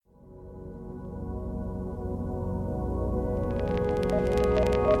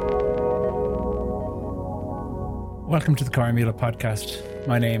Welcome to the Corrymeela podcast.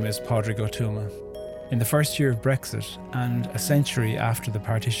 My name is Padraig Ó Tuama. In the first year of Brexit and a century after the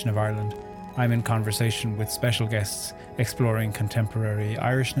partition of Ireland, I'm in conversation with special guests exploring contemporary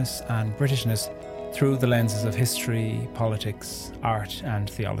Irishness and Britishness through the lenses of history, politics, art and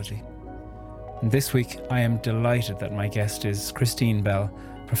theology. And this week I am delighted that my guest is Christine Bell,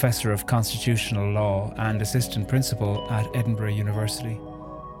 Professor of Constitutional Law and Assistant Principal at Edinburgh University.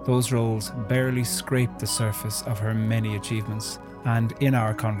 Those roles barely scrape the surface of her many achievements, and in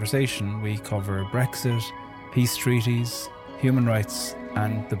our conversation we cover Brexit, peace treaties, human rights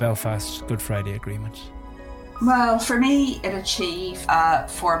and the Belfast Good Friday Agreement. Well, for me, it achieved a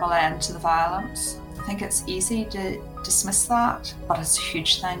formal end to the violence. I think it's easy to dismiss that, but it's a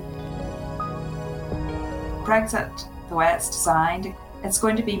huge thing. Brexit, the way it's designed, it's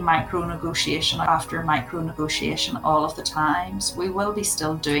going to be micro-negotiation after micro-negotiation all of the times. We will be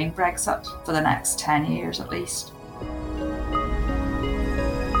still doing Brexit for the next 10 years at least.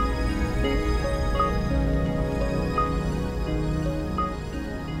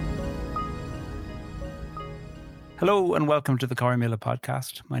 Hello and welcome to the Corrymeela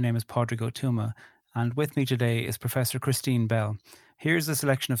podcast. My name is Padraig Ó Tuama, and with me today is Professor Christine Bell. Here's a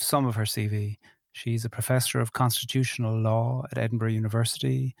selection of some of her CV. She's a Professor of Constitutional Law at Edinburgh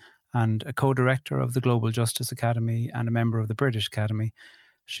University and a co-director of the Global Justice Academy and a member of the British Academy.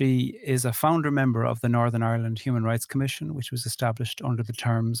 She is a founder member of the Northern Ireland Human Rights Commission, which was established under the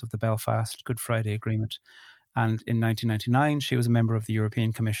terms of the Belfast Good Friday Agreement. And in 1999, she was a member of the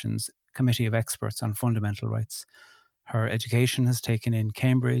European Commission's Committee of Experts on Fundamental Rights. Her education has taken in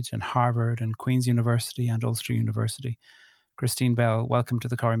Cambridge and Harvard and Queen's University and Ulster University. Christine Bell, welcome to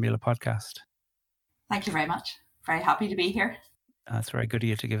the Corrymeela podcast. Thank you very much. Very happy to be here. That's very good of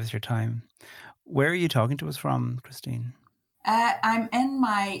you to give us your time. Where are you talking to us from, Christine? I'm in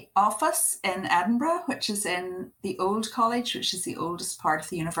my office in Edinburgh, which is in the Old College, which is the oldest part of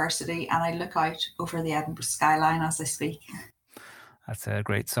the university, and I look out over the Edinburgh skyline as I speak. That's a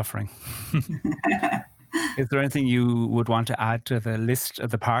great suffering. Is there anything you would want to add to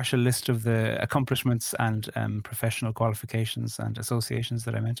the partial list of the accomplishments and professional qualifications and associations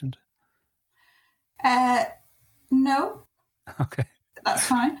that I mentioned? No. Okay. That's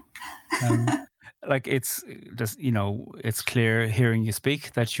fine. It's just, it's clear hearing you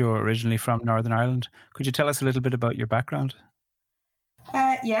speak that you're originally from Northern Ireland. Could you tell us a little bit about your background?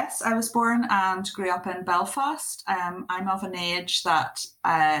 Yes, I was born and grew up in Belfast. I'm of an age that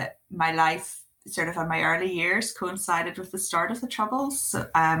my life, sort of in my early years, coincided with the start of the Troubles. So,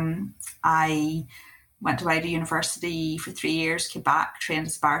 I went away to university for 3 years, came back, trained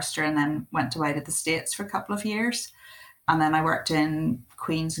as a barrister, and then went away to the States for a couple of years. And then I worked in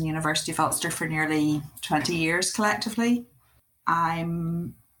Queen's and University of Ulster for nearly 20 years collectively.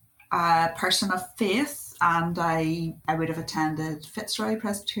 I'm a person of faith, and I would have attended Fitzroy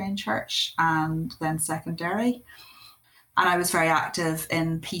Presbyterian Church and then secondary. And I was very active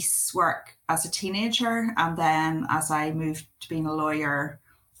in peace work as a teenager. And then as I moved to being a lawyer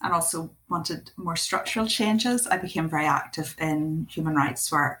and also wanted more structural changes, I became very active in human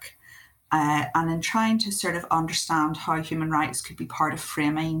rights work and in trying to sort of understand how human rights could be part of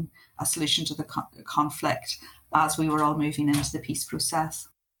framing a solution to the conflict as we were all moving into the peace process.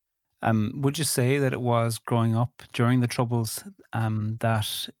 Would you say that it was growing up during the Troubles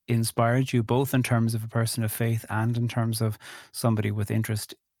that inspired you, both in terms of a person of faith and in terms of somebody with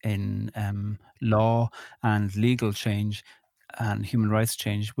interest in law and legal change and human rights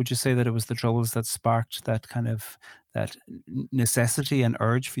change? Would you say that it was the Troubles that sparked that kind of that necessity and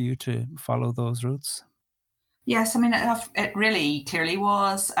urge for you to follow those routes? Yes, I mean, it really clearly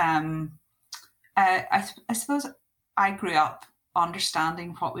was. I suppose I grew up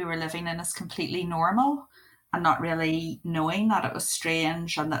understanding what we were living in as completely normal and not really knowing that it was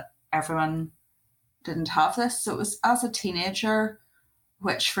strange and that everyone didn't have this. So it was as a teenager,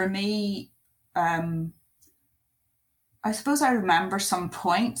 which for me, I suppose I remember some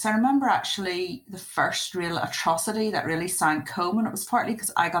points. I remember actually the first real atrocity that really sank home, and it was partly because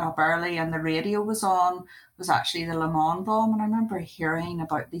I got up early and the radio was on, was actually the Le Mans bomb. And I remember hearing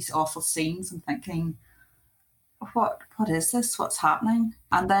about these awful scenes and thinking, what is this? What's happening?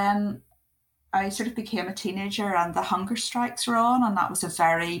 And then I sort of became a teenager and the hunger strikes were on, and that was a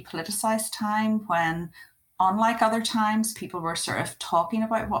very politicised time when, unlike other times, people were sort of talking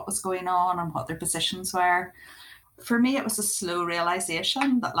about what was going on and what their positions were. For me, it was a slow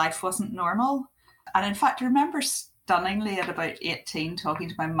realisation that life wasn't normal. And in fact, I remember stunningly at about 18 talking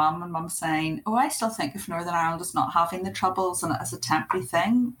to my mum and mum saying, I still think of Northern Ireland as not having the Troubles and as a temporary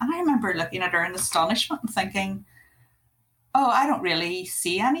thing. And I remember looking at her in astonishment and thinking, I don't really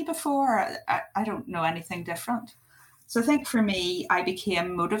see any before. I don't know anything different. So I think for me, I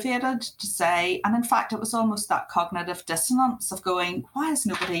became motivated to say, and in fact, it was almost that cognitive dissonance of going, why is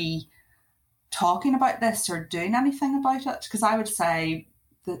nobody talking about this or doing anything about it? Because I would say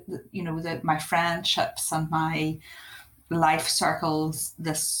that my friendships and my life circles,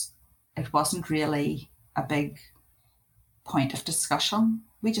 it wasn't really a big point of discussion.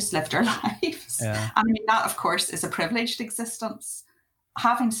 We just lived our lives. Yeah. I mean, that, of course, is a privileged existence.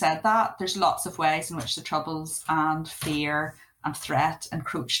 Having said that, there's lots of ways in which the troubles and fear and threat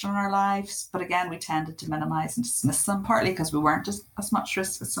encroached on our lives. But again, we tended to minimise and dismiss them, partly because we weren't as much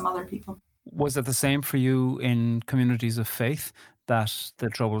risk as some other people. Was it the same for you in communities of faith, that the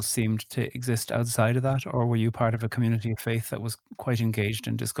troubles seemed to exist outside of that? Or were you part of a community of faith that was quite engaged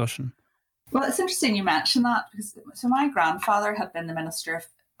in discussion? Well, it's interesting you mention that, because so my grandfather had been the minister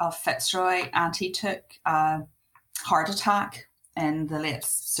of Fitzroy, and he took a heart attack in the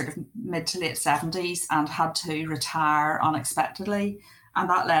mid to late 70s and had to retire unexpectedly. And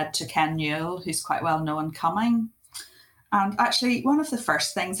that led to Ken Newell, who's quite well known, coming. And actually, one of the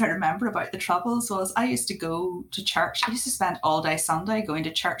first things I remember about the Troubles was I used to go to church. I used to spend all day Sunday going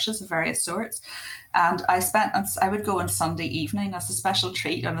to churches of various sorts. And I would go on Sunday evening as a special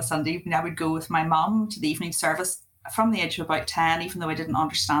treat. On a Sunday evening, I would go with my mum to the evening service from the age of about 10, even though I didn't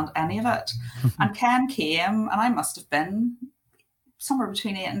understand any of it. And Ken came, and I must have been somewhere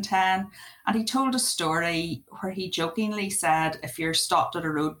between 8 and 10. And he told a story where he jokingly said, if you're stopped at a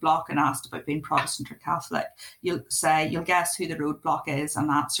roadblock and asked about being Protestant or Catholic, you'll guess who the roadblock is and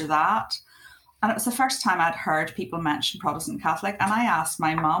answer that. And it was the first time I'd heard people mention Protestant and Catholic. And I asked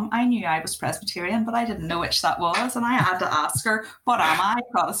my mum, I knew I was Presbyterian, but I didn't know which that was. And I had to ask her, what am I,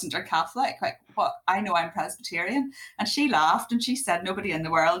 Protestant or Catholic? I know I'm Presbyterian. And she laughed and she said nobody in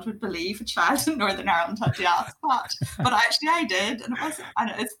the world would believe a child in Northern Ireland had to ask that. But actually I did.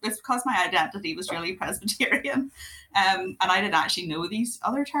 And it's because my identity was really Presbyterian. And I didn't actually know these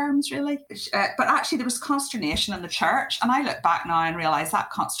other terms really. But actually there was consternation in the church. And I look back now and realise that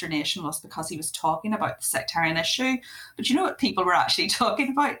consternation was because he was talking about the sectarian issue. But you know what people were actually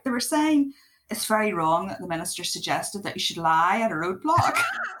talking about? They were saying, it's very wrong that the minister suggested that you should lie at a roadblock.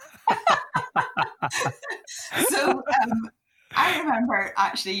 So I remember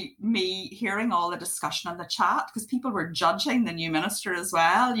actually me hearing all the discussion in the chat, because people were judging the new minister as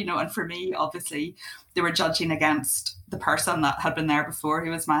well, and for me, obviously, they were judging against the person that had been there before,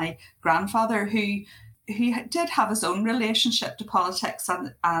 who was my grandfather, who did have his own relationship to politics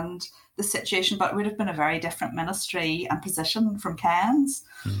and the situation, but it would have been a very different ministry and position from Ken's.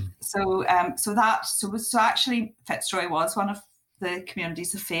 So actually Fitzroy was one of the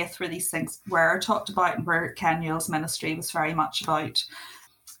communities of faith where these things were talked about, and where Ken Newell's ministry was very much about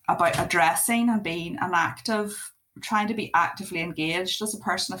addressing and being trying to be actively engaged as a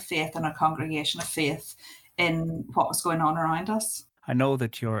person of faith in a congregation of faith in what was going on around us. I know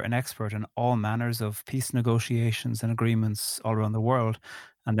that you're an expert in all manners of peace negotiations and agreements all around the world.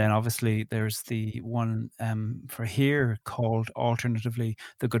 And then obviously there's the one for here called alternatively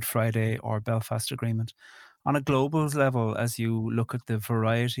the Good Friday or Belfast Agreement. On a global level, as you look at the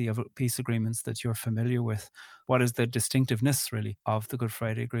variety of peace agreements that you're familiar with, what is the distinctiveness really of the Good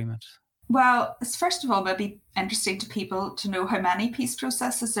Friday Agreement? Well, it's first of all maybe interesting to people to know how many peace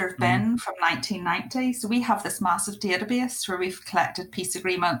processes there have been from 1990. So we have this massive database where we've collected peace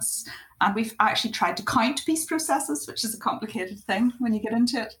agreements, and we've actually tried to count peace processes, which is a complicated thing when you get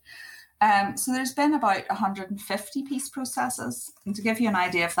into it. So there's been about 150 peace processes. And to give you an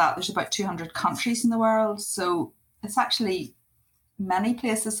idea of that, there's about 200 countries in the world. So it's actually many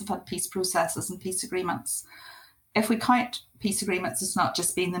places have had peace processes and peace agreements. If we count peace agreements as not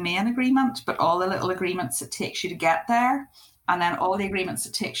just being the main agreement, but all the little agreements it takes you to get there, and then all the agreements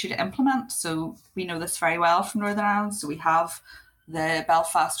it takes you to implement. So we know this very well from Northern Ireland. So we have the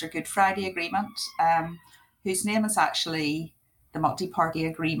Belfast or Good Friday Agreement, whose name is actually the multi-party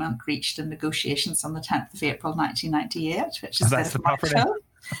agreement reached in negotiations on the 10th of April 1998, which is That's the proper name.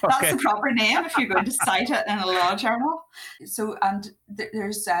 That's the proper name if you're going to cite it in a law journal. So, and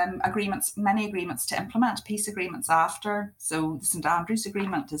there's many agreements to implement peace agreements after. So the St Andrews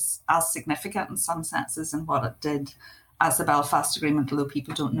Agreement is as significant in some senses in what it did as the Belfast Agreement, although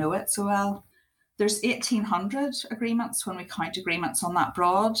people don't know it so well. There's 1,800 agreements when we count agreements on that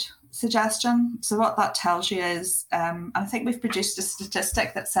broad suggestion. So what that tells you is, and I think we've produced a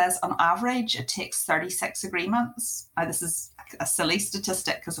statistic that says on average it takes 36 agreements. Now this is a silly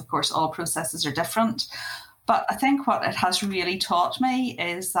statistic because of course all processes are different. But I think what it has really taught me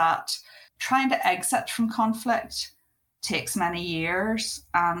is that trying to exit from conflict takes many years,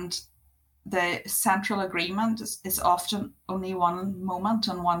 and the central agreement is often only one moment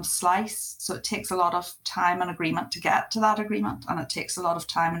and one slice. So it takes a lot of time and agreement to get to that agreement, and it takes a lot of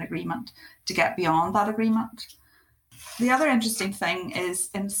time and agreement to get beyond that agreement. The other interesting thing is,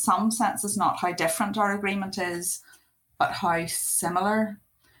 in some senses, not how different our agreement is, but how similar.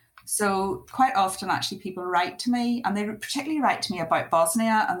 So quite often, actually, people write to me, and they particularly write to me about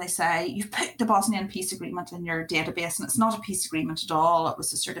Bosnia, and they say, you've put the Bosnian peace agreement in your database, and it's not a peace agreement at all. It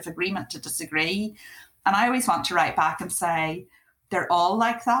was a sort of agreement to disagree. And I always want to write back and say, they're all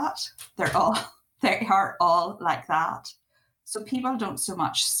like that. They are all like that. So people don't so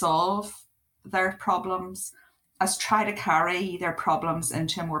much solve their problems as try to carry their problems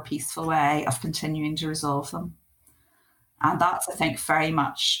into a more peaceful way of continuing to resolve them. And that's, I think, very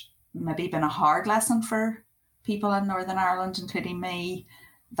much maybe been a hard lesson for people in Northern Ireland, including me,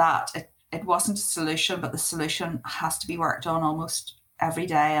 that it wasn't a solution, but the solution has to be worked on almost every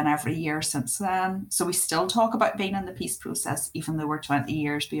day and every year since then. So we still talk about being in the peace process, even though we're 20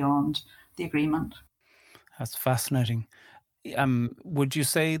 years beyond the agreement. That's fascinating. Would you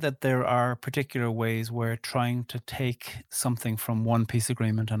say that there are particular ways where trying to take something from one peace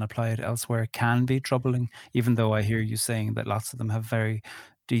agreement and apply it elsewhere can be troubling, even though I hear you saying that lots of them have very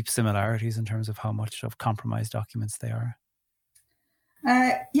deep similarities in terms of how much of compromise documents they are?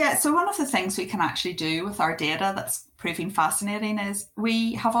 So one of the things we can actually do with our data that's proving fascinating is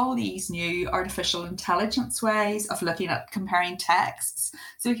we have all these new artificial intelligence ways of looking at comparing texts.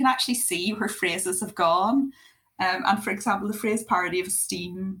 So we can actually see where phrases have gone. And for example, the phrase parity of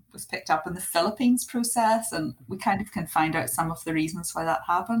esteem was picked up in the Philippines process, and we kind of can find out some of the reasons why that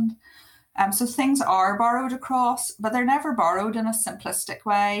happened. So things are borrowed across, but they're never borrowed in a simplistic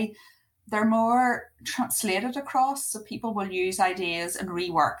way. They're more translated across, so people will use ideas and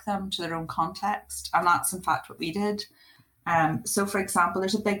rework them to their own context. And that's in fact what we did. So for example,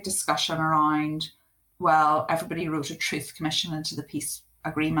 there's a big discussion around, well, everybody wrote a truth commission into the peace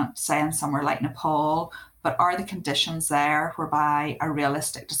agreement, saying somewhere like Nepal, but are the conditions there whereby a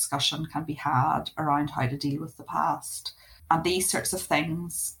realistic discussion can be had around how to deal with the past? And these sorts of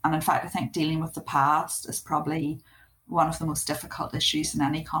things, and in fact, I think dealing with the past is probably one of the most difficult issues in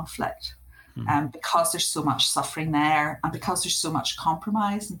any conflict, because there's so much suffering there and because there's so much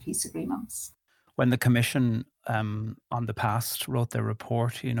compromise in peace agreements. When the Commission on the Past wrote their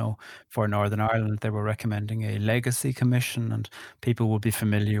report, for Northern Ireland, they were recommending a legacy commission, and people will be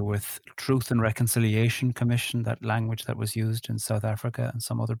familiar with Truth and Reconciliation Commission, that language that was used in South Africa and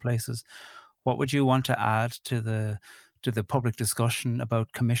some other places. What would you want to add to the public discussion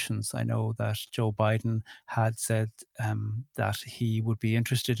about commissions? I know that Joe Biden had said that he would be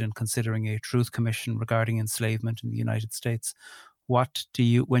interested in considering a truth commission regarding enslavement in the United States. What do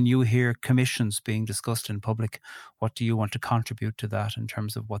you, when you hear commissions being discussed in public, what do you want to contribute to that in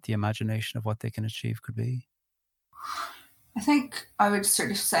terms of what the imagination of what they can achieve could be? I think I would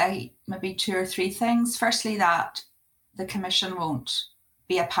sort of say maybe two or three things. Firstly, that the commission won't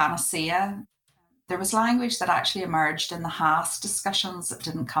be a panacea. There was language that actually emerged in the Haas discussions that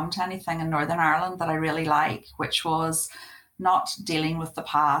didn't come to anything in Northern Ireland that I really like, which was not dealing with the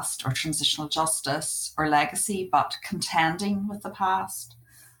past or transitional justice or legacy, but contending with the past.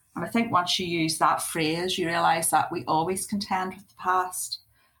 And I think once you use that phrase, you realise that we always contend with the past,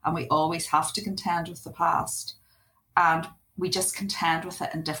 and we always have to contend with the past. And we just contend with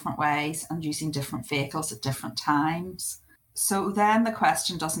it in different ways and using different vehicles at different times. So then the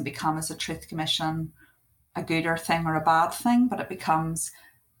question doesn't become, is a truth commission a good thing or a bad thing, but it becomes,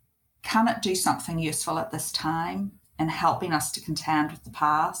 can it do something useful at this time in helping us to contend with the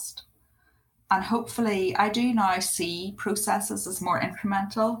past? And hopefully, I do now see processes as more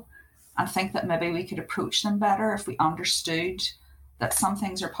incremental and think that maybe we could approach them better if we understood that some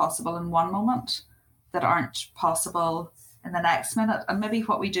things are possible in one moment that aren't possible in the next minute. And maybe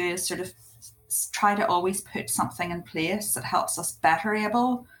what we do is sort of try to always put something in place that helps us better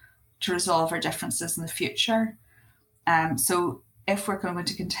able to resolve our differences in the future. So if we're going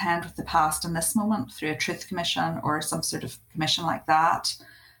to contend with the past in this moment through a truth commission or some sort of commission like that,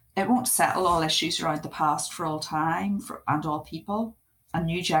 it won't settle all issues around the past for all time and all people. And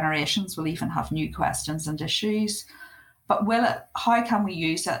new generations will even have new questions and issues. But how can we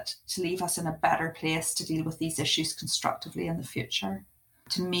use it to leave us in a better place to deal with these issues constructively in the future?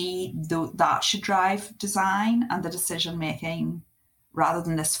 To me, that should drive design and the decision making, rather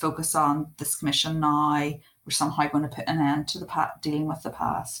than this focus on this commission now, we're somehow going to put an end to dealing with the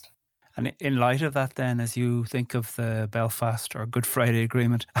past. And in light of that, then, as you think of the Belfast or Good Friday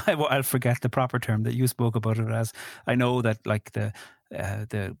Agreement, I'll forget the proper term that you spoke about it as. I know that, like, the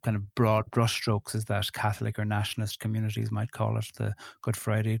kind of broad brushstrokes is that Catholic or nationalist communities might call it the Good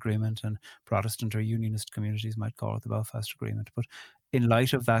Friday Agreement, and Protestant or Unionist communities might call it the Belfast Agreement. But in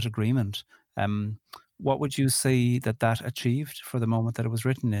light of that agreement, what would you say that achieved for the moment that it was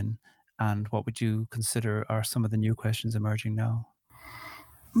written in, and what would you consider are some of the new questions emerging now?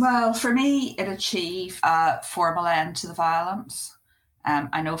 Well, for me, it achieved a formal end to the violence.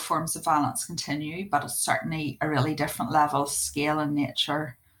 I know forms of violence continue, but it's certainly a really different level, scale, and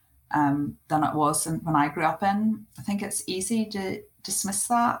nature than it was when I grew up in. I think it's easy to dismiss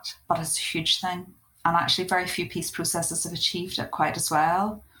that, but it's a huge thing. And actually, very few peace processes have achieved it quite as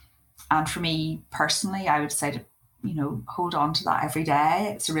well. And for me personally, I would say to, hold on to that every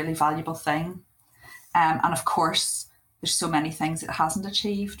day. It's a really valuable thing. And of course, there's so many things it hasn't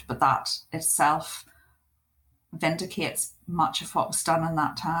achieved, but that itself vindicates much of what was done in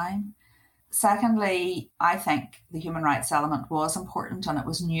that time. Secondly, I think the human rights element was important and it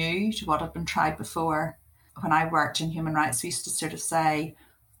was new to what had been tried before. When I worked in human rights, we used to sort of say,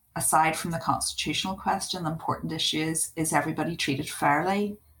 aside from the constitutional question, the important issue is everybody treated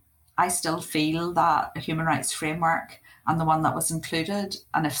fairly? I still feel that a human rights framework and the one that was included,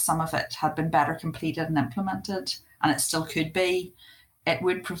 and if some of it had been better completed and implemented, and it still could be, it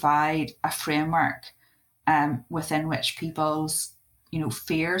would provide a framework within which people's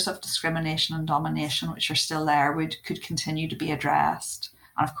fears of discrimination and domination, which are still there, could continue to be addressed.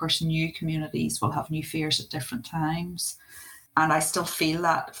 And of course, new communities will have new fears at different times. And I still feel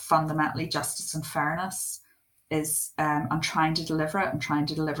that fundamentally justice and fairness is, and trying to deliver it and trying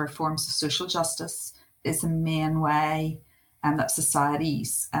to deliver forms of social justice is the main way that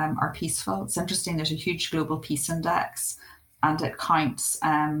societies are peaceful. It's interesting, there's a huge global peace index and it counts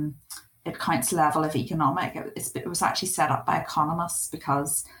level of economic. It was actually set up by economists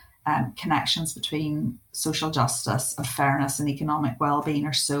because connections between social justice and fairness and economic well-being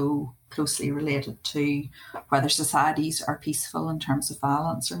are so closely related to whether societies are peaceful in terms of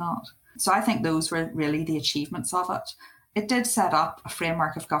violence or not. So I think those were really the achievements of it. It did set up a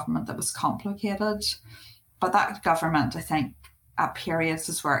framework of government that was complicated, but that government, I think, at periods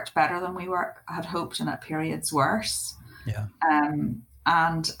has worked better than we had hoped, and at periods worse. Yeah.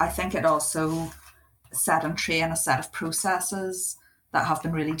 And I think it also set in train a set of processes that have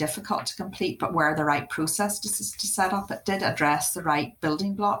been really difficult to complete, but were the right process to set up. It did address the right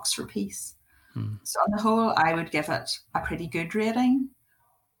building blocks for peace. So on the whole, I would give it a pretty good rating.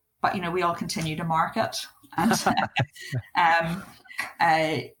 But, we all continue to mark it. And,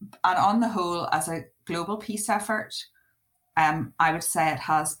 and on the whole, as a global peace effort, I would say it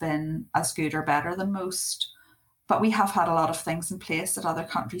has been as good or better than most. But we have had a lot of things in place that other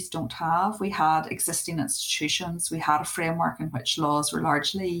countries don't have. We had existing institutions. We had a framework in which laws were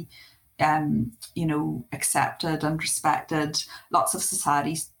largely, accepted and respected. Lots of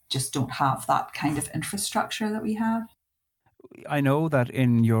societies just don't have that kind of infrastructure that we have. I know that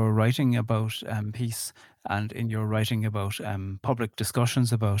in your writing about peace and in your writing about public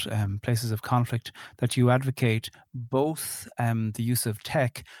discussions about places of conflict, that you advocate both the use of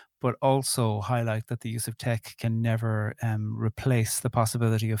tech, but also highlight that the use of tech can never replace the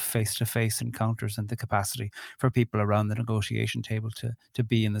possibility of face-to-face encounters and the capacity for people around the negotiation table to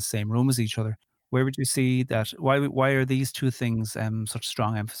be in the same room as each other. Where would you see that? Why are these two things such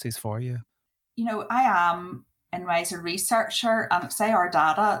strong emphases for you? I am in ways a researcher, and say our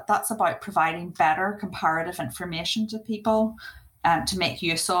data, that's about providing better comparative information to people to make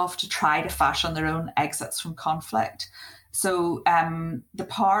use of, to try to fashion their own exits from conflict. So the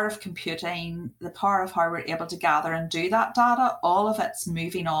power of computing, the power of how we're able to gather and do that data, all of it's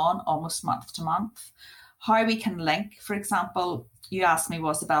moving on almost month to month. How we can link, for example, you asked me,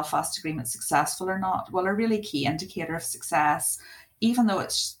 was the Belfast Agreement successful or not? Well, a really key indicator of success, even though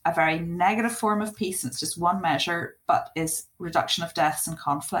it's a very negative form of peace, and it's just one measure, but is reduction of deaths and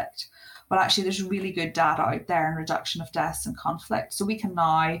conflict. Well, actually, there's really good data out there in reduction of deaths and conflict. So we can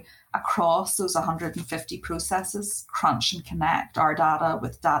now, across those 150 processes, crunch and connect our data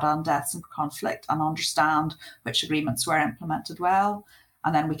with data on deaths and conflict and understand which agreements were implemented well.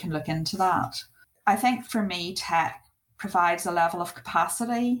 And then we can look into that. I think for me, tech provides a level of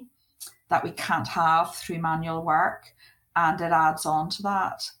capacity that we can't have through manual work, and it adds on to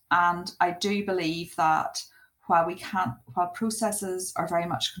that. And I do believe that while processes are very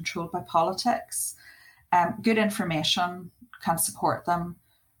much controlled by politics, good information can support them.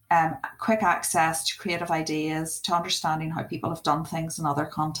 Quick access to creative ideas, to understanding how people have done things in other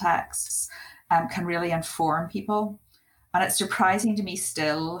contexts, can really inform people. And it's surprising to me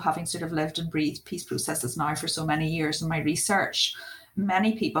still, having sort of lived and breathed peace processes now for so many years in my research,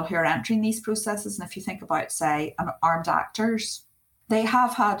 many people who are entering these processes, and if you think about, say, armed actors, they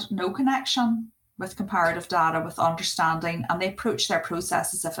have had no connection with comparative data, with understanding, and they approach their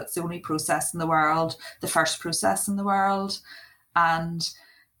process as if it's the only process in the world, the first process in the world, and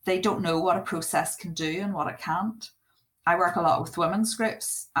they don't know what a process can do and what it can't. I work a lot with women's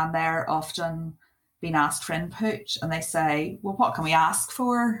groups, and they're often being asked for input, and they say, well, what can we ask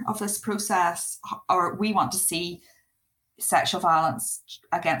for of this process? Or we want to see sexual violence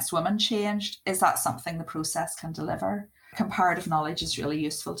against women changed. Is that something the process can deliver? Comparative knowledge is really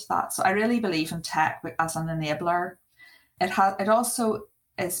useful to that. So I really believe in tech as an enabler. It also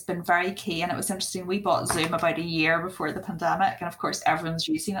has been very key, and it was interesting. We bought Zoom about a year before the pandemic, and of course everyone's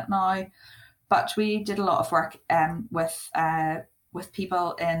using it now. But we did a lot of work with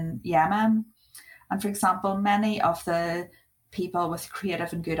people in Yemen. And for example, many of the people with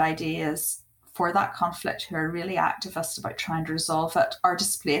creative and good ideas for that conflict who are really activist about trying to resolve it are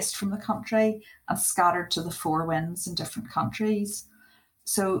displaced from the country and scattered to the four winds in different countries.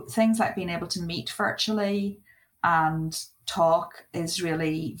 So things like being able to meet virtually and talk is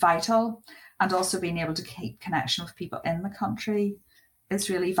really vital. And also being able to keep connection with people in the country is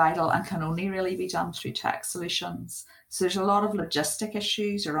really vital and can only really be done through tech solutions. So there's a lot of logistic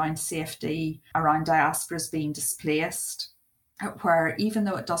issues around safety, around diasporas being displaced, where even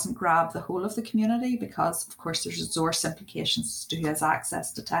though it doesn't grab the whole of the community, because of course there's resource implications as to who has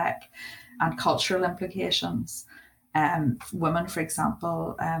access to tech and cultural implications. Women, for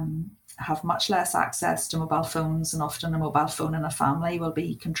example, have much less access to mobile phones, and often a mobile phone in a family will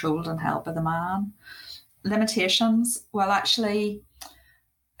be controlled and held by the man. Limitations, well, actually,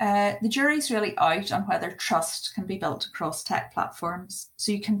 the jury's really out on whether trust can be built across tech platforms.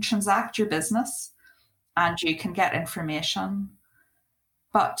 So you can transact your business and you can get information,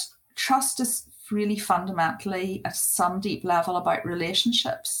 but trust is really fundamentally at some deep level about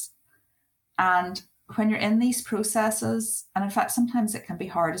relationships. And when you're in these processes, and in fact, sometimes it can be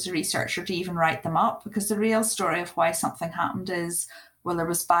hard as a researcher to even write them up, because the real story of why something happened is, well, there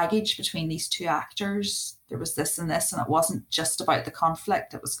was baggage between these two actors. There was this, and it wasn't just about the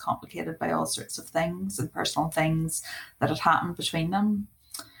conflict. It was complicated by all sorts of things and personal things that had happened between them.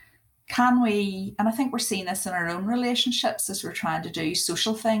 Can we, and I think we're seeing this in our own relationships as we're trying to do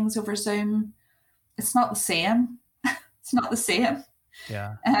social things over Zoom, it's not the same. It's not the same.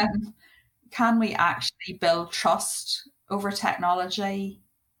 Yeah. Can we actually build trust over technology?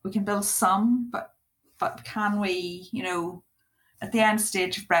 We can build some, but can we, at the end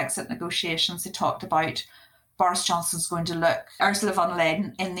stage of Brexit negotiations, they talked about Boris Johnson's going to look Ursula von der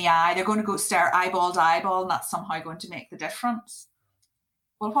Leyen in the eye. They're going to go stare eyeball to eyeball, and that's somehow going to make the difference.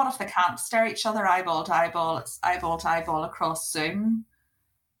 Well, what if they can't stare each other eyeball to eyeball? It's eyeball to eyeball across Zoom.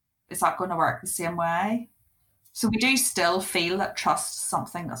 Is that going to work the same way? So we do still feel that trust is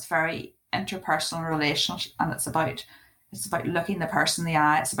something that's very interpersonal relational, and it's about looking the person in the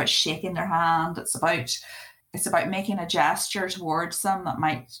eye. It's about shaking their hand. It's about making a gesture towards them that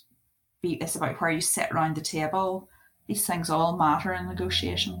might be, it's about where you sit around the table. These things all matter in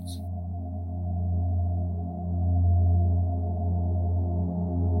negotiations.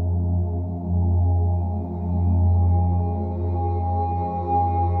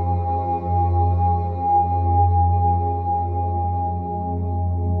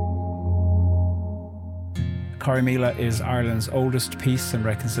 Corrymeela is Ireland's oldest peace and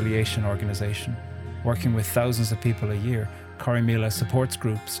reconciliation organisation. Working with thousands of people a year, Corrymeela supports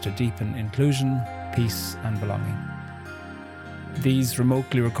groups to deepen inclusion, peace and belonging. These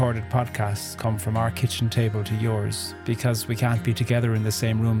remotely recorded podcasts come from our kitchen table to yours because we can't be together in the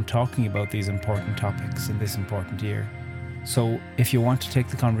same room talking about these important topics in this important year. So if you want to take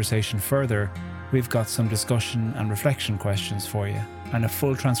the conversation further, we've got some discussion and reflection questions for you, and a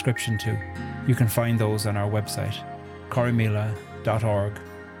full transcription too. You can find those on our website,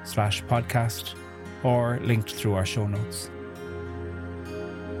 corrymeela.org/podcast, or linked through our show notes.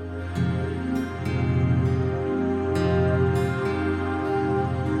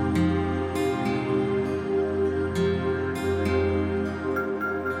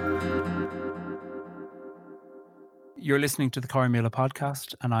 You're listening to the Corrymeela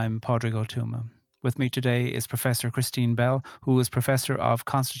podcast, and I'm Padraig Ó Tuama. With me today is Professor Christine Bell, who is Professor of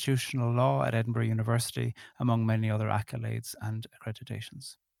Constitutional Law at Edinburgh University, among many other accolades and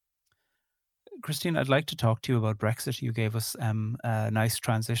accreditations. Christine, I'd like to talk to you about Brexit. You gave us a nice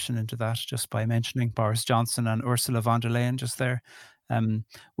transition into that just by mentioning Boris Johnson and Ursula von der Leyen just there.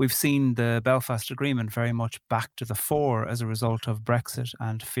 We've seen the Belfast Agreement very much back to the fore as a result of Brexit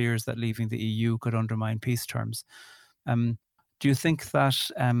and fears that leaving the EU could undermine peace terms. Do you think that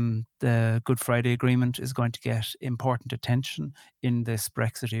the Good Friday Agreement is going to get important attention in this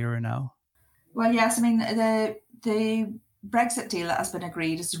Brexit era now? Well, yes. I mean, the Brexit deal that has been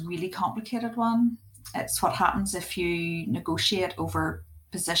agreed is a really complicated one. It's what happens if you negotiate over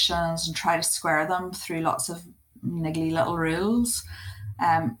positions and try to square them through lots of niggly little rules.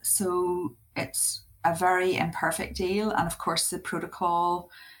 So it's a very imperfect deal. And of course, the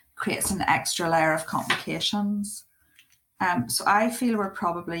protocol creates an extra layer of complications. So I feel we're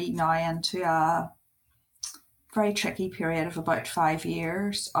probably now into a very tricky period of about 5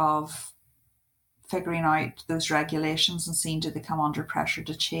 years of figuring out those regulations and seeing do they come under pressure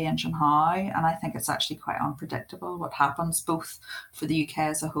to change and how. And I think it's actually quite unpredictable what happens both for the UK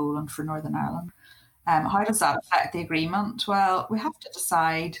as a whole and for Northern Ireland. How does that affect the agreement? Well, we have to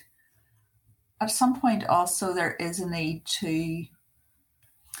decide at some point also there is a need to.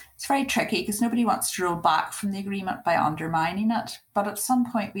 It's very tricky because nobody wants to roll back from the agreement by undermining it. But at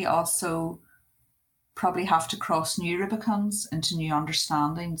some point, we also probably have to cross new Rubicons into new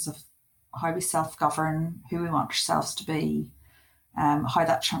understandings of how we self-govern, who we want ourselves to be, how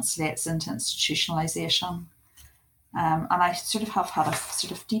that translates into institutionalisation. And I sort of have had a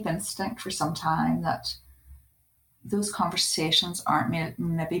sort of deep instinct for some time that those conversations aren't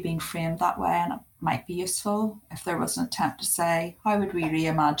maybe being framed that way, and it might be useful if there was an attempt to say, how would we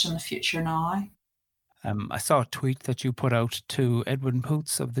reimagine the future now? I saw a tweet that you put out to Edwin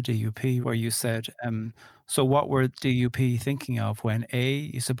Poots of the DUP where you said, so what were the DUP thinking of when A,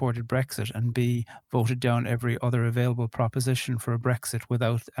 you supported Brexit, and B, voted down every other available proposition for a Brexit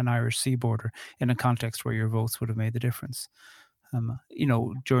without an Irish sea border in a context where your votes would have made the difference?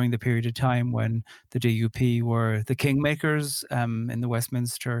 During the period of time when the DUP were the kingmakers in the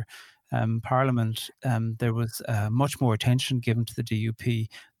Westminster Parliament, there was much more attention given to the DUP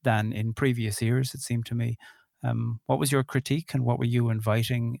than in previous years, it seemed to me. What was your critique and what were you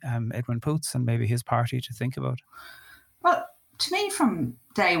inviting Edwin Poots and maybe his party to think about? Well, to me, from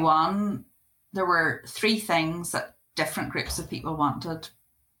day one, there were three things that different groups of people wanted.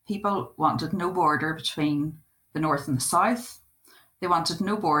 People wanted no border between the North and the South. They wanted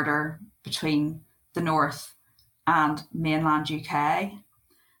no border between the North and mainland UK.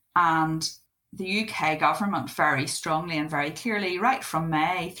 And the UK government very strongly and very clearly, right from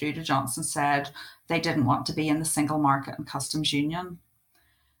May through to Johnson, said they didn't want to be in the single market and customs union.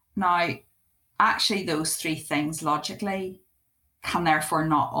 Now, actually, those three things logically can therefore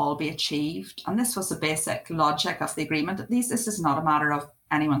not all be achieved. And this was the basic logic of the agreement. This is not a matter of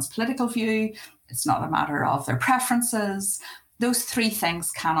anyone's political view. It's not a matter of their preferences. Those three things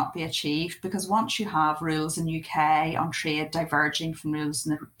cannot be achieved because once you have rules in UK on trade diverging from rules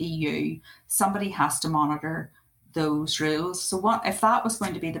in the EU, somebody has to monitor those rules. So if that was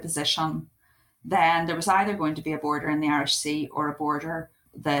going to be the position, then there was either going to be a border in the Irish Sea or a border,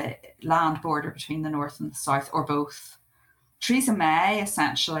 the land border between the North and the South, or both. Theresa May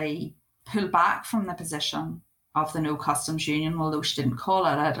essentially pulled back from the position of the no customs union, although she didn't call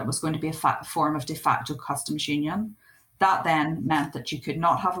it. It was going to be a form of de facto customs union. That then meant that you could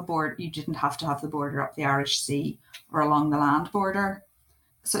not have a border, you didn't have to have the border up the Irish Sea or along the land border.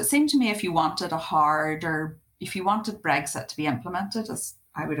 So it seemed to me if you wanted Brexit to be implemented, as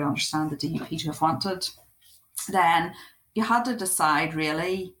I would understand the DUP to have wanted, then you had to decide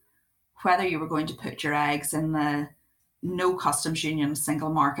really whether you were going to put your eggs in the no customs union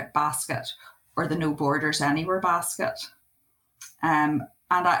single market basket or the no borders anywhere basket. And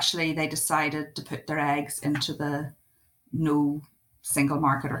actually they decided to put their eggs into the no single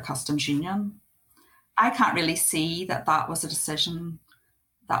market or customs union. I can't really see that was a decision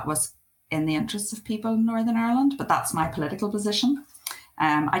that was in the interests of people in Northern Ireland, but that's my political position.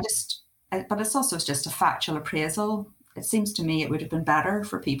 But it's also just a factual appraisal. It seems to me it would have been better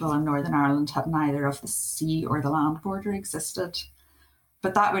for people in Northern Ireland had neither of the sea or the land border existed.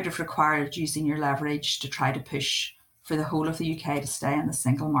 But that would have required using your leverage to try to push for the whole of the UK to stay in the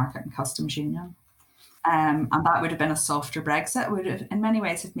single market and customs union. And that would have been a softer Brexit. It would have, in many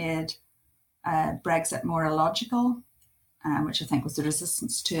ways, have made Brexit more illogical, which I think was the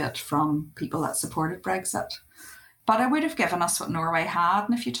resistance to it from people that supported Brexit. But it would have given us what Norway had.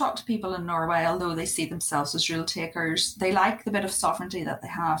 And if you talk to people in Norway, although they see themselves as rule takers, they like the bit of sovereignty that they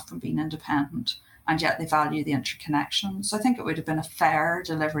have from being independent, and yet they value the interconnection. So I think it would have been a fair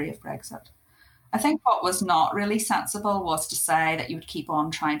delivery of Brexit. I think what was not really sensible was to say that you would keep on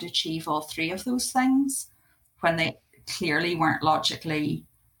trying to achieve all three of those things when they clearly weren't logically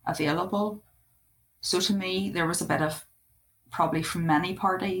available. So to me, there was a bit of, probably from many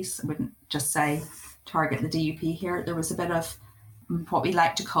parties, I wouldn't just say target the DUP here, there was a bit of what we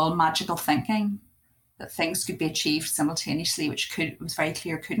like to call magical thinking, that things could be achieved simultaneously, which was very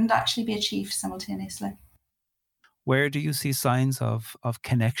clear couldn't actually be achieved simultaneously. Where do you see signs of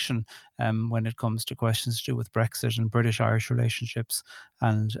connection when it comes to questions to do with Brexit and British-Irish relationships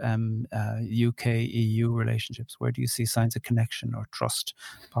and UK-EU relationships? Where do you see signs of connection or trust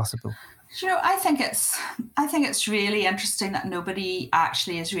possible? I think it's really interesting that nobody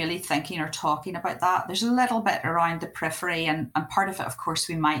actually is really thinking or talking about that. There's a little bit around the periphery, and part of it, of course,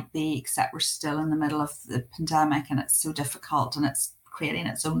 we might be, except we're still in the middle of the pandemic and it's so difficult and it's creating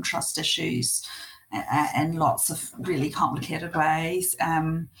its own trust issues in lots of really complicated ways.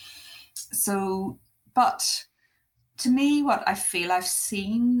 But to me, what I feel I've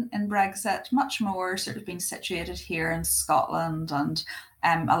seen in Brexit, much more sort of being situated here in Scotland, and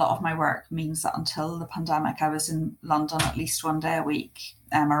a lot of my work means that until the pandemic, I was in London at least one day a week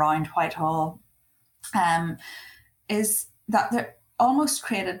around Whitehall, is that they're almost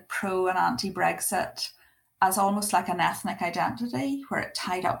created pro and anti-Brexit as almost like an ethnic identity where it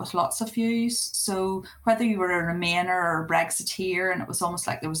tied up with lots of views. So whether you were a Remainer or a Brexiteer, and it was almost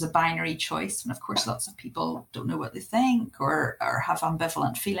like there was a binary choice. And of course, lots of people don't know what they think or have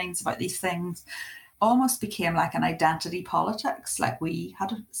ambivalent feelings about these things. Almost became like an identity politics, like we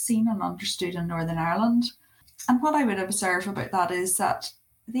had seen and understood in Northern Ireland. And what I would observe about that is that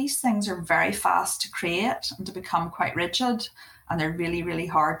these things are very fast to create and to become quite rigid, and they're really, really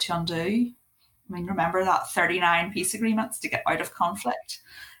hard to undo. I mean, remember that 39 peace agreements to get out of conflict,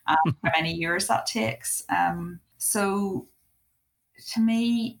 how many years that takes. So to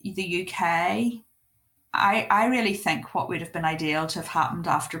me, the UK, I really think what would have been ideal to have happened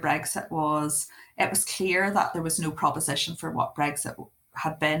after Brexit was it was clear that there was no proposition for what Brexit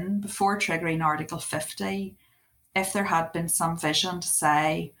had been before triggering Article 50. If there had been some vision to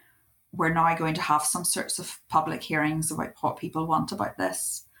say, we're now going to have some sorts of public hearings about what people want about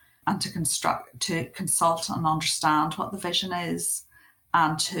this, and to consult and understand what the vision is,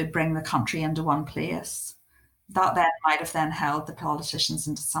 and to bring the country into one place. That then might have then held the politicians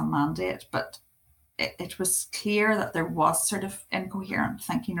into some mandate, but it was clear that there was sort of incoherent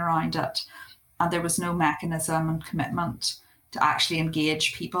thinking around it, and there was no mechanism and commitment to actually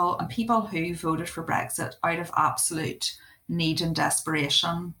engage people, and people who voted for Brexit out of absolute need and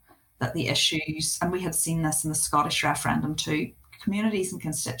desperation that the issues, and we had seen this in the Scottish referendum too, communities and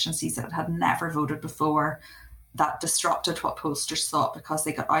constituencies that had never voted before, that disrupted what pollsters thought because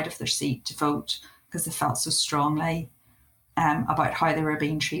they got out of their seat to vote because they felt so strongly about how they were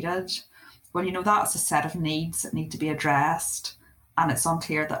being treated. Well, that's a set of needs that need to be addressed, and it's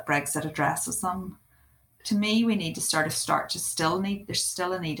unclear that Brexit addresses them. To me, we need to there's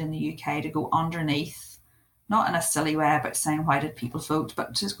still a need in the UK to go underneath, not in a silly way about saying why did people vote,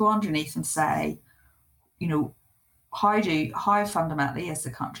 but to go underneath and say, how fundamentally is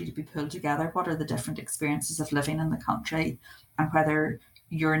the country to be pulled together? What are the different experiences of living in the country, and whether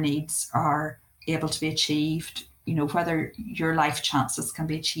your needs are able to be achieved, whether your life chances can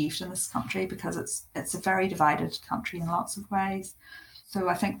be achieved in this country, because it's a very divided country in lots of ways. So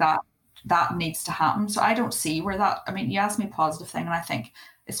I think that needs to happen. So I don't see where you asked me a positive thing, and I think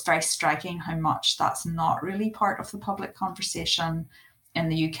it's very striking how much that's not really part of the public conversation in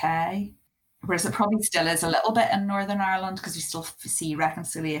the UK. Whereas it probably still is a little bit in Northern Ireland, because we still see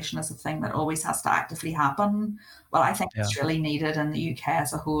reconciliation as a thing that always has to actively happen. Well, I think it's really needed in the UK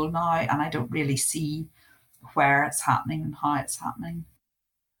as a whole now, and I don't really see where it's happening and how it's happening.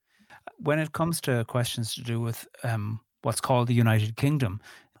 When it comes to questions to do with what's called the United Kingdom,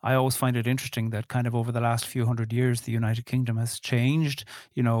 I always find it interesting that kind of over the last few hundred years, the United Kingdom has changed.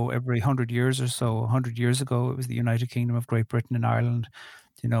 Every 100 years or so, 100 years ago, it was the United Kingdom of Great Britain and Ireland.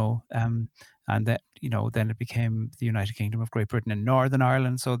 And that, then it became the United Kingdom of Great Britain and Northern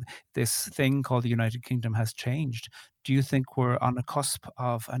Ireland. So this thing called the United Kingdom has changed. Do you think we're on the cusp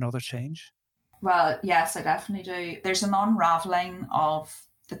of another change? Well, yes, I definitely do. There's an unravelling of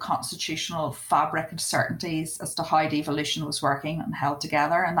the constitutional fabric and certainties as to how devolution was working and held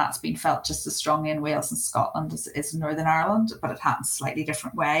together. And that's been felt just as strongly in Wales and Scotland as it is in Northern Ireland, but it happens slightly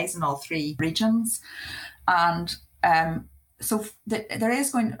different ways in all three regions. And so there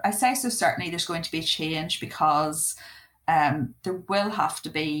is I say so certainly there's going to be a change, because there will have to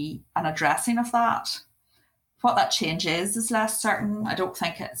be an addressing of that. What that change is less certain. I don't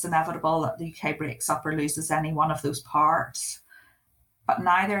think it's inevitable that the UK breaks up or loses any one of those parts. But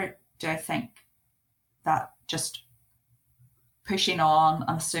neither do I think that just pushing on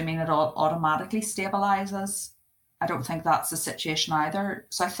and assuming it all automatically stabilises. I don't think that's the situation either.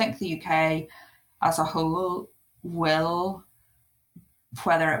 So I think the UK as a whole will,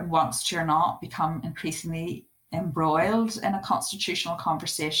 whether it wants to or not, become increasingly embroiled in a constitutional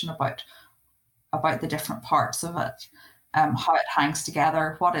conversation about about the different parts of it, how it hangs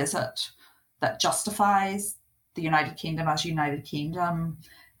together. What is it that justifies the United Kingdom as United Kingdom?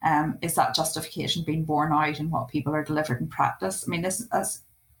 Is that justification being borne out in what people are delivered in practice? I mean, this is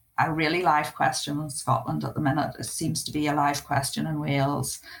a really live question in Scotland at the minute. It seems to be a live question in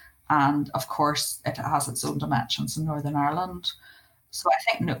Wales. And of course, it has its own dimensions in Northern Ireland. So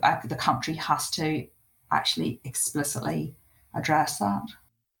I think the country has to actually explicitly address that.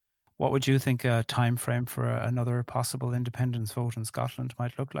 What would you think a time frame for another possible independence vote in Scotland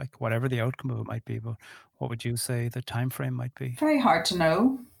might look like, whatever the outcome of it might be? But what would you say the time frame might be? Very hard to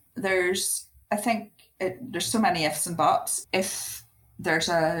know. There's so many ifs and buts. If there's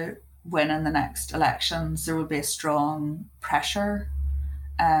a win in the next elections, there will be a strong pressure.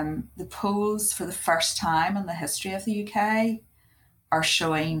 The polls, for the first time in the history of the UK, are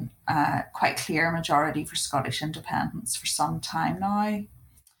showing quite clear majority for Scottish independence for some time now.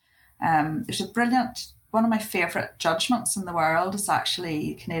 There's a brilliant, one of my favourite judgments in the world is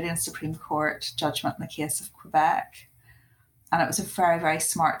actually Canadian Supreme Court judgment in the case of Quebec. And it was a very, very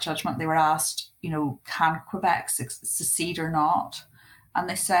smart judgment. They were asked, can Quebec secede or not? And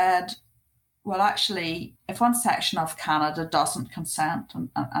they said, well, actually, if one section of Canada doesn't consent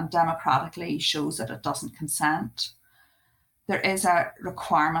and democratically shows that it doesn't consent, there is a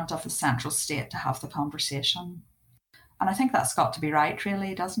requirement of the central state to have the conversation. And I think that's got to be right,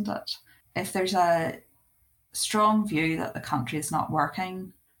 really, doesn't it? If there's a strong view that the country is not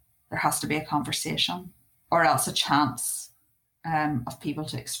working, there has to be a conversation, or else a chance of people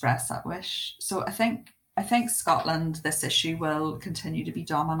to express that wish. So I think Scotland, this issue will continue to be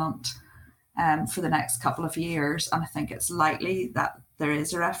dominant for the next couple of years. And I think it's likely that there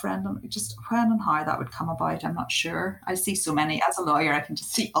is a referendum. Just when and how that would come about, I'm not sure. I see so many, as a lawyer, I can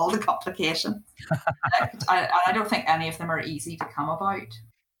just see all the complications. I don't think any of them are easy to come about.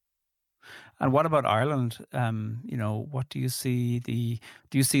 And what about Ireland? What do you see?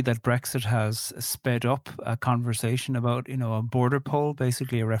 Do you see that Brexit has sped up a conversation about, a border poll,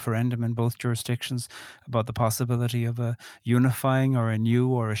 basically a referendum in both jurisdictions about the possibility of a unifying or a new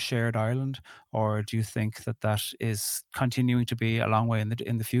or a shared Ireland? Or do you think that is continuing to be a long way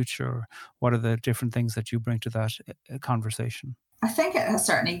in the future? Or what are the different things that you bring to that conversation? I think it has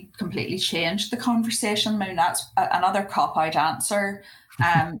certainly completely changed the conversation. I mean, that's another cop-out answer.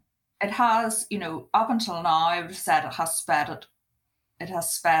 It has, up until now, I would have said it has sped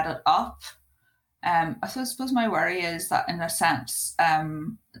it up. I suppose my worry is that, in a sense,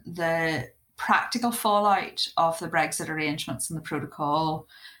 the practical fallout of the Brexit arrangements and the protocol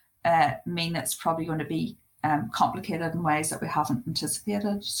mean it's probably going to be complicated in ways that we haven't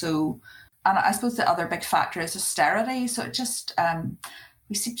anticipated. So, and I suppose the other big factor is austerity. So it just,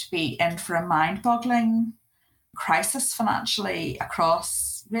 we seem to be in for a mind-boggling crisis financially across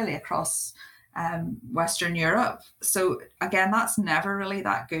Western Europe. So again, that's never really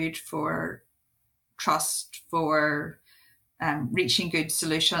that good for trust, for reaching good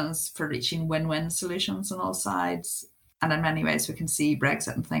solutions, for reaching win-win solutions on all sides. And in many ways, we can see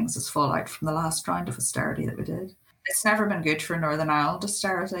Brexit and things as fallout from the last round of austerity that we did. It's never been good for Northern Ireland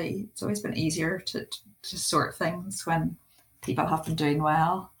austerity. It's always been easier to sort things when people have been doing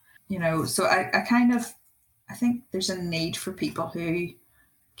well. So I think there's a need for people who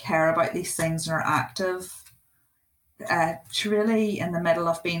care about these things and are active to really, in the middle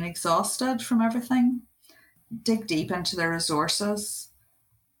of being exhausted from everything, dig deep into their resources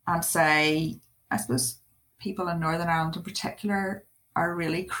and say, I suppose people in Northern Ireland in particular are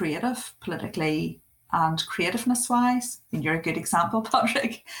really creative politically and creativeness-wise. I mean, you're a good example,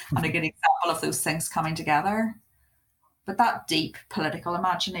 Patrick, and a good example of those things coming together. But that deep political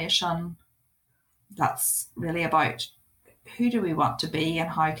imagination, that's really about who do we want to be and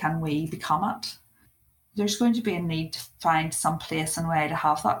how can we become it? There's going to be a need to find some place and way to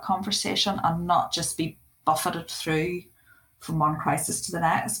have that conversation and not just be buffeted through from one crisis to the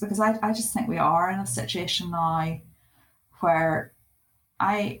next, because I just think we are in a situation now where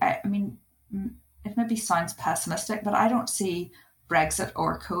I mean, it maybe sounds pessimistic, but I don't see Brexit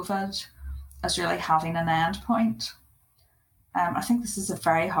or COVID as really having an end point. I think this is a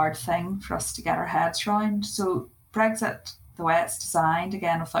very hard thing for us to get our heads around. So Brexit, the way it's designed,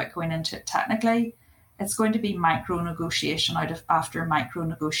 again, without going into it technically, it's going to be micro-negotiation after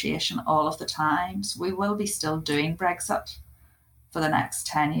micro-negotiation all of the time. So we will be still doing Brexit for the next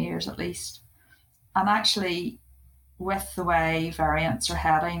 10 years at least. And actually, with the way variants are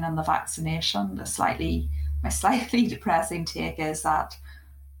heading and the vaccination, my slightly depressing take is that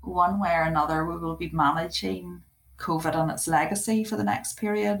one way or another we will be managing COVID and its legacy for the next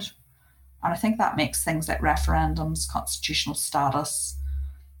period. And I think that makes things like referendums, constitutional status,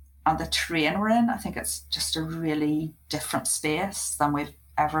 and the terrain we're in, I think it's just a really different space than we've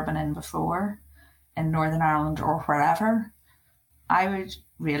ever been in before in Northern Ireland or wherever. I would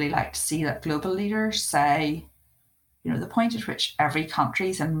really like to see that global leaders say, the point at which every country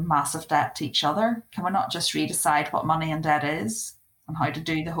is in massive debt to each other, can we not just redecide what money and debt is and how to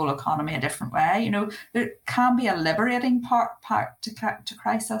do the whole economy a different way? There can be a liberating part to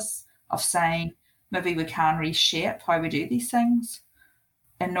crisis of saying maybe we can reshape how we do these things.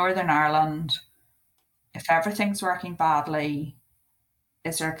 In Northern Ireland, if everything's working badly,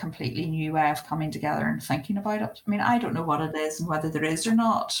 is there a completely new way of coming together and thinking about it? I mean, I don't know what it is and whether there is or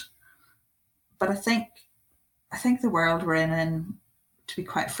not, but I think the world we're in, to be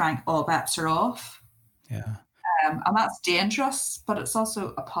quite frank, all bets are off. Yeah. And that's dangerous, but it's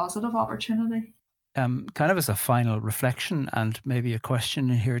also a positive opportunity. Kind of as a final reflection and maybe a question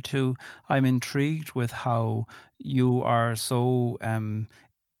in here too, I'm intrigued with how you are so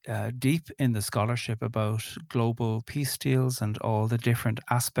deep in the scholarship about global peace deals and all the different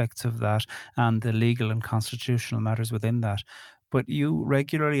aspects of that and the legal and constitutional matters within that. But you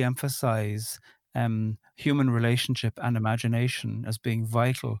regularly emphasize human relationship and imagination as being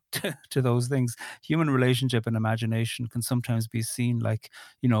vital to those things. Human relationship and imagination can sometimes be seen like,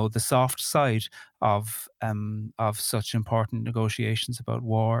 the soft side of such important negotiations about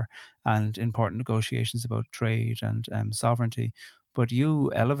war and important negotiations about trade and sovereignty. But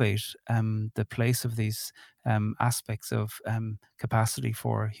you elevate the place of these aspects of capacity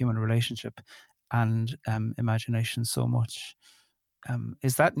for human relationship and imagination so much.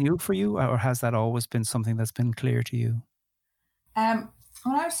 Is that new for you, or has that always been something that's been clear to you? Well,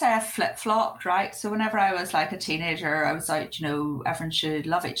 I would say I flip-flopped, right? So whenever I was like a teenager, I was out, everyone should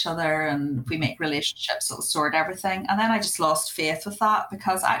love each other and if we make relationships, it'll sort everything. And then I just lost faith with that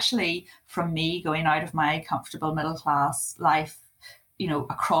because actually from me going out of my comfortable middle class life,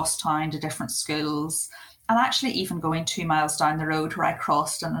 across town to different schools, and actually even going 2 miles down the road where I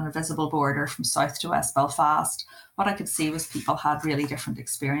crossed an invisible border from South to West Belfast, what I could see was people had really different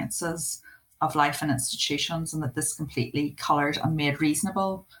experiences of life and institutions, and that this completely coloured and made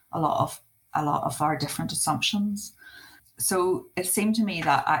reasonable a lot of our different assumptions. So it seemed to me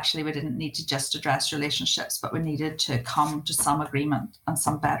that actually we didn't need to just address relationships, but we needed to come to some agreement and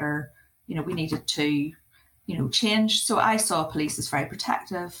some better, we needed to, change. So I saw police as very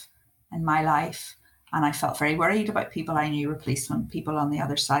protective in my life, and I felt very worried about people I knew were policemen. People on the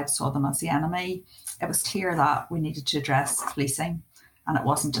other side saw them as the enemy. It was clear that we needed to address policing, and it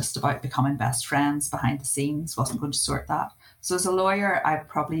wasn't just about becoming best friends behind the scenes, wasn't going to sort that. So as a lawyer, I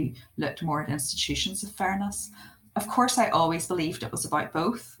probably looked more at institutions of fairness. Of course, I always believed it was about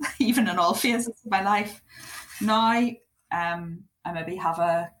both, even in all phases of my life. Now, I maybe have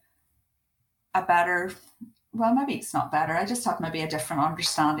a better, well, maybe it's not better. I just have maybe a different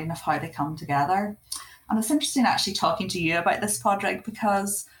understanding of how they come together. And it's interesting actually talking to you about this, Padraig,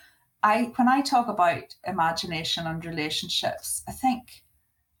 because when I talk about imagination and relationships, I think,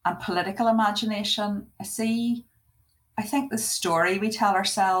 and political imagination, I think the story we tell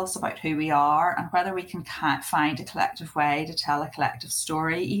ourselves about who we are and whether we can find a collective way to tell a collective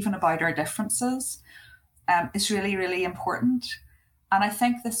story, even about our differences, is really, really important. And I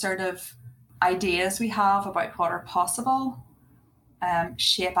think the sort of ideas we have about what are possible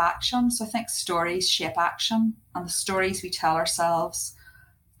shape action. So I think stories shape action, and the stories we tell ourselves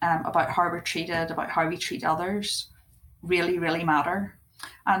about how we're treated, about how we treat others, really, really matter.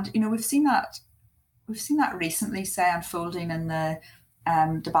 And we've seen that recently, say, unfolding in the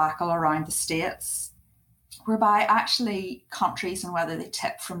debacle around the States, whereby actually countries and whether they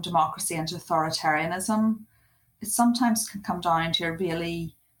tip from democracy into authoritarianism, it sometimes can come down to a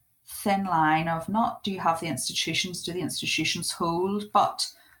really thin line of not do you have the institutions, do the institutions hold, but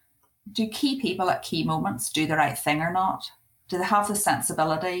do key people at key moments do the right thing or not? Do they have the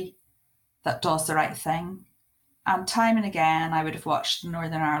sensibility that does the right thing? And time and again, I would have watched in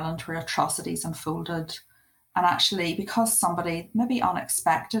Northern Ireland where atrocities unfolded. And actually, because somebody, maybe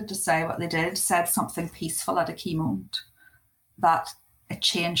unexpected to say what they did, said something peaceful at a key moment, that it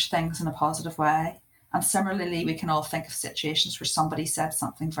changed things in a positive way. And similarly, we can all think of situations where somebody said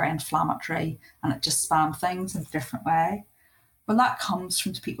something very inflammatory and it just spanned things in a different way. Well, that comes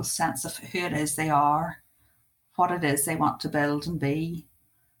from people's sense of who it is they are, what it is they want to build and be.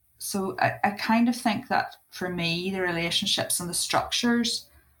 So I kind of think that for me, the relationships and the structures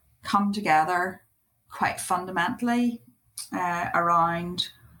come together quite fundamentally around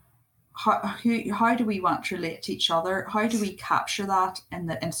how do we want to relate to each other? How do we capture that in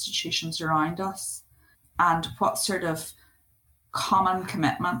the institutions around us? And what sort of common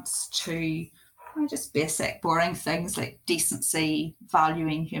commitments to just basic, boring things like decency,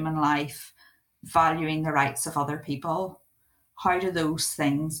 valuing human life, valuing the rights of other people. How do those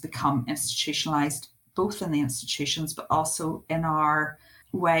things become institutionalized, both in the institutions, but also in our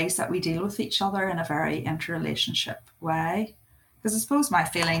ways that we deal with each other in a very interrelationship way? Because I suppose my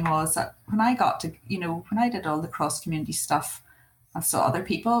feeling was that when I got to, when I did all the cross-community stuff and saw other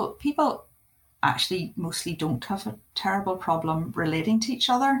people actually mostly don't have a terrible problem relating to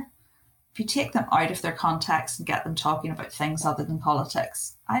each other. If you take them out of their context and get them talking about things other than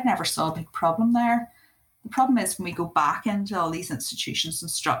politics, I never saw a big problem there. The problem is when we go back into all these institutions and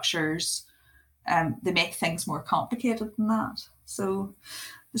structures, they make things more complicated than that. So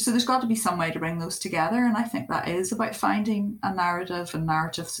there's got to be some way to bring those together. And I think that is about finding a narrative and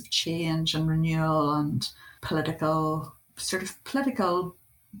narratives of change and renewal and political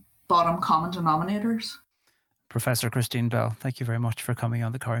bottom common denominators. Professor Christine Bell, thank you very much for coming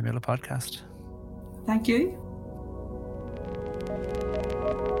on the Corrymeela podcast. Thank you.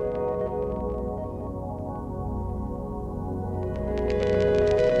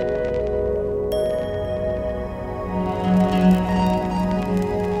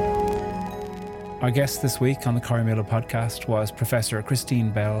 Our guest this week on the Corrymeela podcast was Professor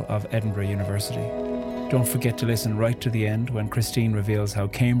Christine Bell of Edinburgh University. Don't forget to listen right to the end when Christine reveals how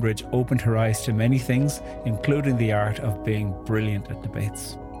Cambridge opened her eyes to many things, including the art of being brilliant at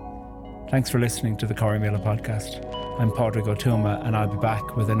debates. Thanks for listening to the Corrymeela podcast. I'm Padraig Ó Tuama, and I'll be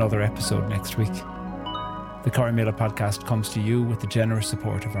back with another episode next week. The Corrymeela podcast comes to you with the generous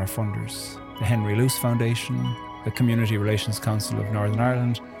support of our funders, the Henry Luce Foundation, the Community Relations Council of Northern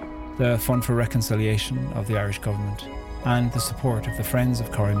Ireland, the Fund for Reconciliation of the Irish Government, and the support of the Friends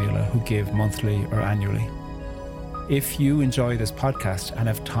of Corrymeela who give monthly or annually. If you enjoy this podcast and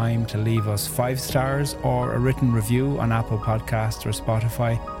have time to leave us 5 stars or a written review on Apple Podcasts or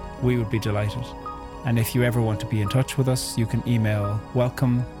Spotify, we would be delighted. And if you ever want to be in touch with us, you can email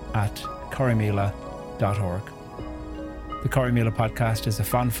welcome@corrymeela.org. The Corrymeela podcast is a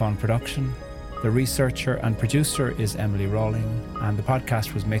Fun production. The researcher and producer is Emily Rawling, and the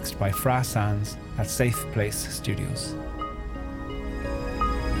podcast was mixed by Fra Sands at Safe Place Studios.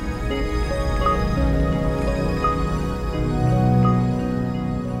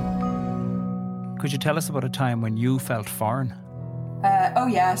 Could you tell us about a time when you felt foreign? Oh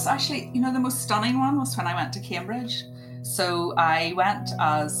yes, actually, the most stunning one was when I went to Cambridge. So I went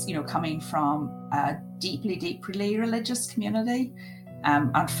as, coming from a deeply religious community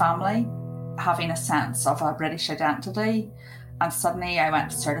and family, having a sense of a British identity. And suddenly I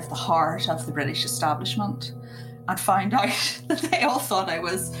went to sort of the heart of the British establishment and found out that they all thought I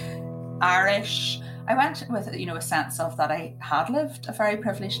was Irish. I went with, a sense of that I had lived a very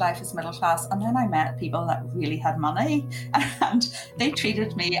privileged life as middle class. And then I met people that really had money and they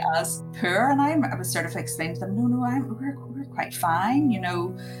treated me as poor. And I was sort of explaining to them, we're quite fine,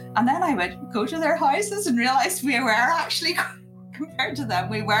 And then I would go to their houses and realize we were actually compared to them,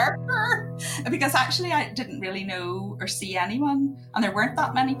 we were poor, because actually I didn't really know or see anyone, and there weren't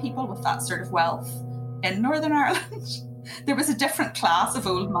that many people with that sort of wealth in Northern Ireland. There was a different class of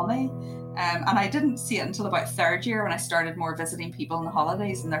old money, and I didn't see it until about third year when I started more visiting people on the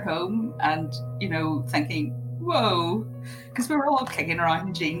holidays in their home and, thinking, whoa, because we were all kicking around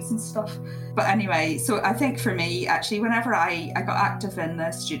in jeans and stuff. But anyway, so I think for me, actually, whenever I got active in the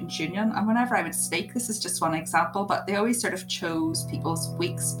Student Union, and whenever I would speak, this is just one example, but they always sort of chose people's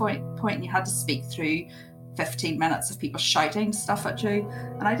weak point, and you had to speak through 15 minutes of people shouting stuff at you.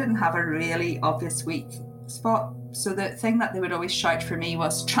 And I didn't have a really obvious weak spot. So the thing that they would always shout for me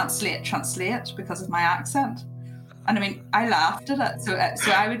was translate, because of my accent. And I mean, I laughed at it. So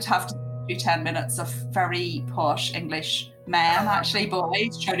I would have to do 10 minutes of very posh English men, actually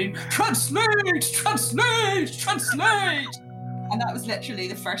boys, shouting, translate. And that was literally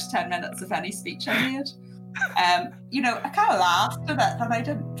the first 10 minutes of any speech I made. I kind of laughed at it, and I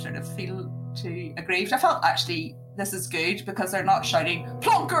didn't sort of feel too aggrieved. I felt actually this is good because they're not shouting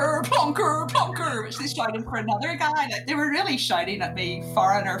plonker, which they shouted for another guy. Like, they were really shouting at me,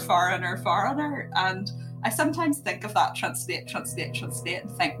 foreigner. And I sometimes think of that translate,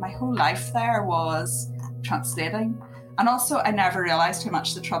 and think my whole life there was translating. And also I never realised how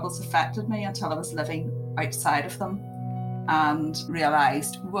much the Troubles affected me until I was living outside of them and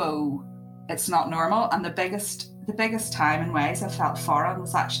realised, whoa, it's not normal. And the biggest time in ways I felt foreign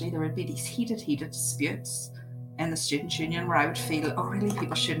was actually there would be these heated disputes in the Student Union where I would feel, oh really,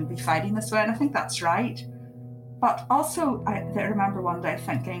 people shouldn't be fighting this way. And I think that's right. But also I remember one day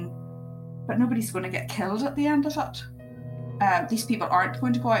thinking, but nobody's going to get killed at the end of it. These people aren't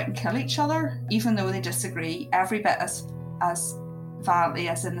going to go out and kill each other, even though they disagree every bit as violently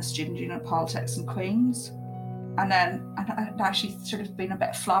as in the student union politics in Queen's. And then I'd actually sort of been a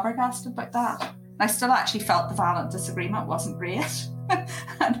bit flabbergasted about that. I still actually felt the violent disagreement wasn't great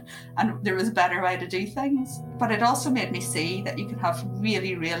and there was a better way to do things. But it also made me see that you can have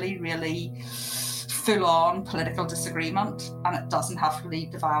really, really, really full-on political disagreement and it doesn't have to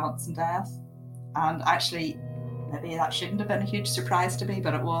lead to violence and death. And actually, maybe that shouldn't have been a huge surprise to me,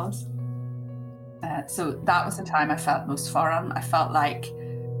 but it was. So that was the time I felt most foreign. I felt like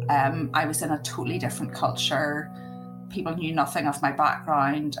I was in a totally different culture. People knew nothing of my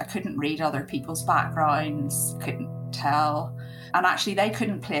background. I couldn't read other people's backgrounds, couldn't tell. And actually, they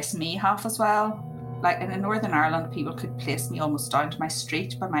couldn't place me half as well. Like in Northern Ireland, people could place me almost down to my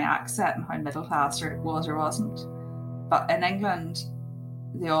street by my accent and how middle class it was or wasn't. But in England,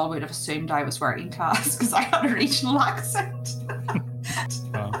 they all would have assumed I was working class because I had a regional accent.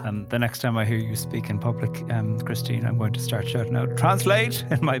 Well, the next time I hear you speak in public, Christine, I'm going to start shouting out, "Translate!"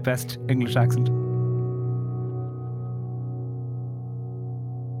 in my best English accent.